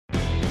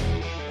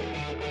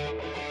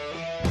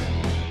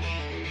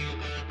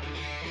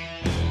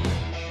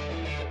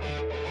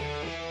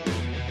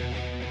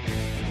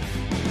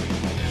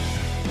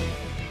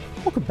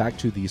Welcome back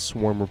to the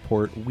Swarm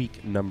Report,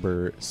 week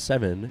number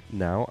 7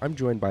 now. I'm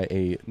joined by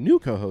a new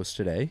co-host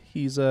today.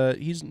 He's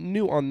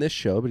new on this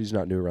show, but he's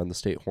not new around the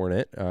State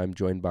Hornet. I'm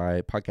joined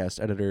by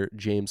podcast editor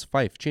James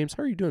Fife. James,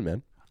 how are you doing,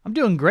 man? I'm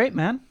doing great,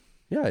 man.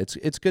 Yeah,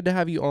 it's good to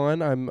have you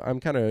on. I'm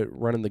kind of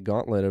running the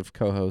gauntlet of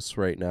co-hosts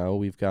right now.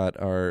 We've got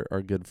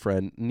our good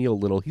friend Neil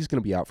Little. He's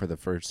going to be out for the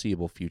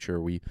foreseeable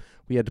future. We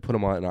had to put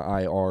him on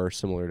an IR,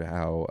 similar to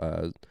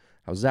how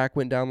Zach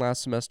went down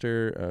last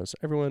semester. So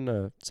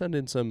everyone send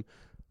in some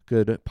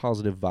good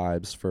positive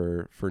vibes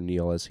for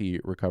Neil as he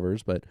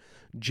recovers. But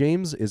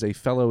James is a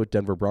fellow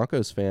Denver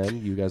Broncos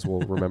fan. You guys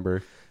will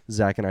remember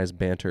Zach and I's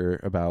banter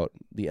about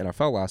the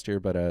NFL last year,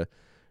 but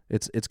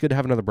it's good to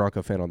have another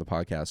Bronco fan on the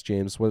podcast.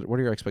 James, what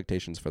are your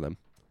expectations for them?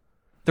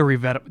 They're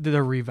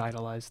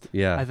revitalized.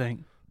 Yeah, I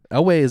think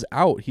Elway is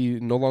out. He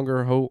no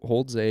longer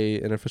holds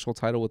an official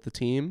title with the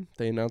team.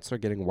 They announced they're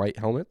getting white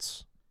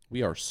helmets.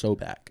 We are so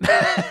back.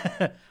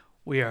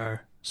 We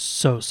are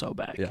so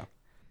back. Yeah.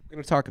 We're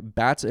going to talk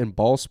bats and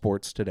ball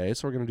sports today.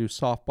 So we're going to do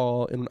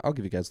softball, and I'll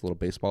give you guys a little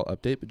baseball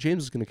update. But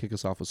James is going to kick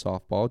us off with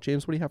softball.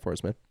 James, what do you have for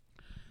us, man?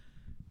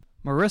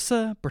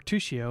 Marissa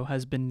Bertuccio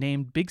has been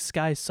named Big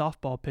Sky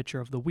Softball Pitcher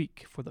of the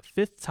Week for the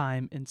 5th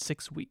time in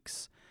 6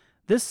 weeks.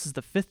 This is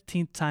the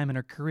 15th time in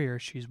her career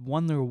she's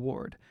won the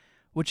award,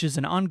 which is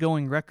an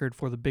ongoing record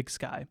for the Big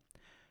Sky.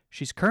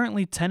 She's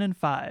currently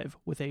 10-5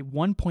 with a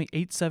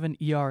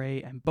 1.87 ERA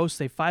and boasts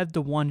a 5-1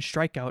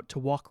 strikeout to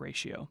walk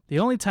ratio. The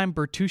only time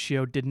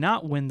Bertuccio did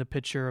not win the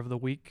Pitcher of the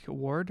Week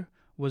award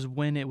was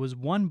when it was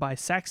won by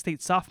Sac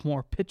State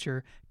sophomore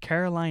pitcher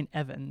Caroline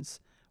Evans,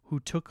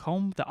 who took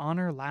home the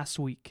honor last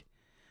week.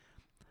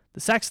 The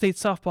Sac State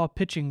softball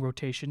pitching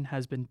rotation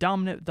has been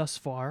dominant thus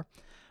far,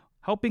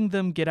 helping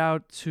them get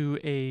out to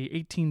a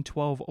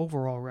 18-12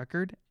 overall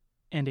record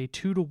and a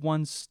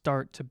 2-1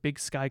 start to Big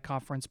Sky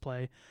Conference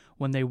play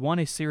when they won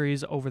a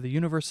series over the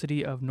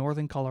University of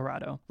Northern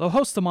Colorado. They'll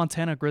host the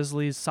Montana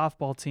Grizzlies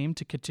softball team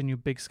to continue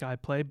Big Sky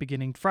play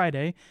beginning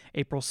Friday,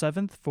 April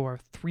 7th for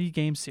a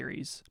 3-game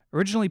series.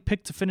 Originally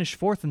picked to finish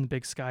 4th in the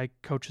Big Sky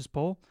coaches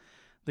poll,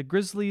 the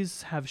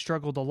Grizzlies have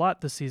struggled a lot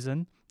this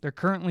season. They're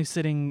currently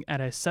sitting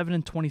at a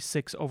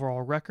 7-26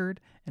 overall record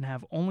and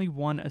have only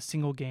won a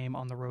single game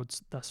on the road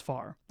thus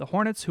far. The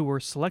Hornets, who were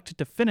selected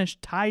to finish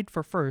tied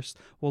for first,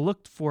 will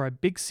look for a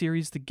big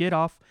series to get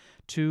off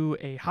to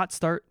a hot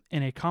start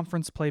in a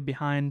conference play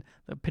behind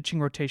the pitching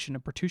rotation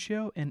of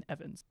Bertuccio and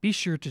Evans. Be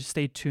sure to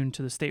stay tuned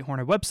to the State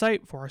Hornet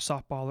website for our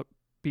softball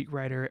beat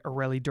writer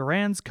Aurelie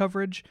Duran's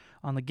coverage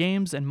on the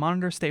games, and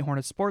monitor State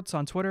Hornet Sports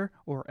on Twitter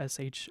or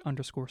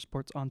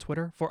sh_sports on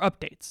Twitter for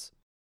updates.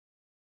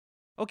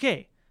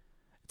 Okay.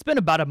 It's been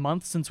about a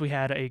month since we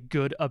had a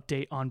good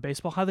update on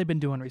baseball. How have they been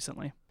doing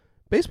recently?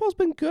 Baseball's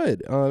been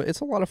good. It's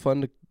a lot of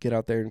fun to get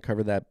out there and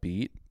cover that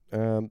beat.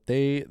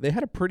 They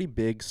had a pretty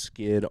big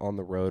skid on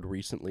the road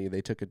recently. They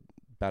took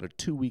about a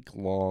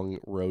 2-week-long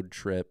road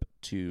trip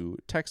to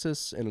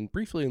Texas and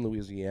briefly in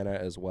Louisiana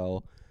as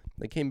well.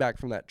 They came back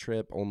from that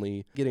trip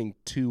only getting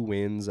 2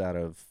 wins out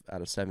of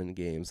 7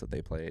 games that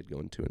they played,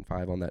 going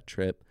 2-5 on that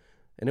trip.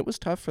 And it was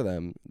tough for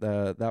them.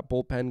 That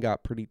bullpen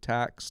got pretty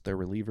taxed. Their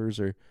relievers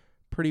are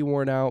pretty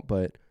worn out,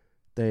 but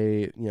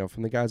they,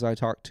 from the guys I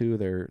talked to,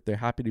 they're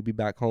happy to be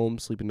back home,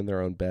 sleeping in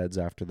their own beds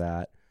after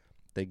that.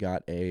 They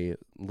got a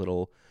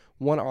little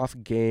one-off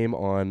game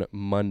on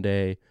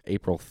Monday,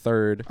 April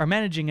 3rd. Our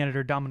managing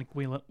editor, Dominic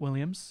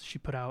Williams, she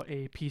put out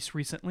a piece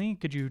recently.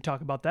 Could you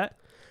talk about that?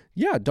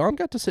 Yeah, Dom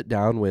got to sit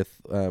down with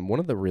one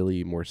of the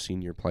really more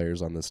senior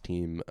players on this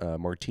team,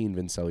 Martin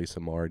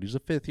Vincelli-Samard. He's a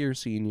 5th-year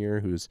senior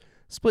who's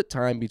split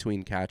time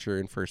between catcher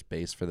and first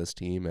base for this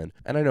team. And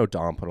I know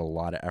Dom put a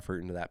lot of effort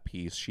into that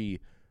piece.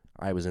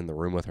 I was in the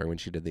room with her when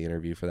she did the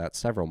interview for that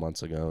several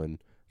months ago and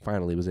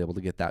finally was able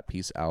to get that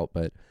piece out.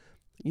 But,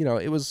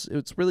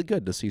 it's really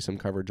good to see some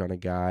coverage on a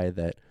guy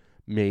that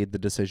made the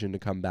decision to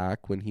come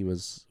back when he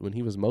was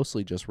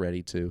mostly just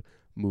ready to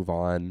move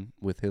on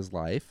with his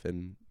life,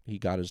 and he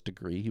got his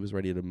degree. He was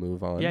ready to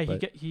move on. Yeah,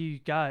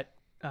 he got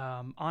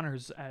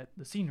honors at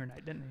the senior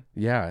night, didn't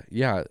he?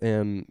 Yeah.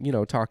 And,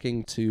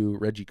 talking to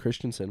Reggie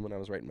Christensen when I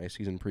was writing my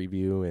season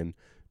preview and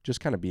just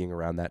kind of being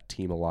around that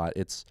team a lot,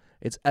 it's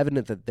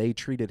evident that they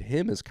treated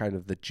him as kind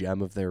of the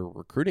gem of their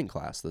recruiting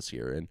class this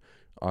year. And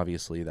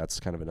obviously that's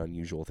kind of an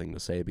unusual thing to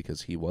say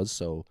because he is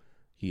so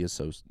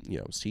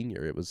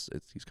senior.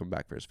 He's come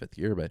back for his 5th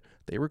year, but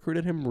they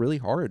recruited him really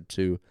hard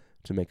to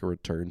make a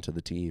return to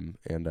the team.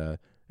 And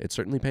it's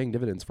certainly paying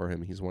dividends for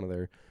him. He's one of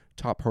their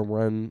top home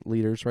run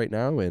leaders right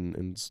now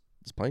and is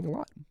playing a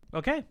lot.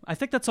 Okay, I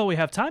think that's all we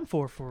have time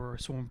for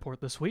Swarm Report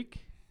this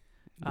week.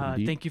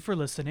 Thank you for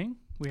listening.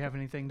 We have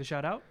anything to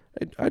shout out?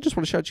 I just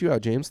want to shout you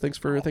out, James. Thanks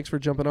for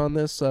jumping on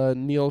this.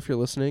 Neil, if you're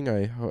listening,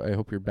 I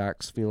hope your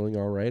back's feeling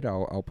all right.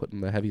 I'll put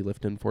in the heavy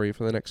lift in for you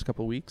for the next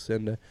couple weeks,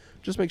 and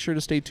just make sure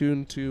to stay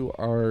tuned to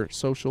our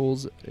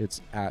socials.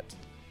 It's at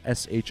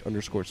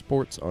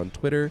sh_sports on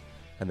Twitter,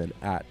 and then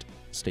at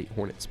State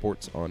Hornet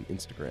Sports on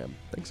Instagram.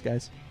 Thanks,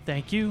 guys.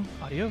 Thank you.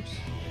 Adios.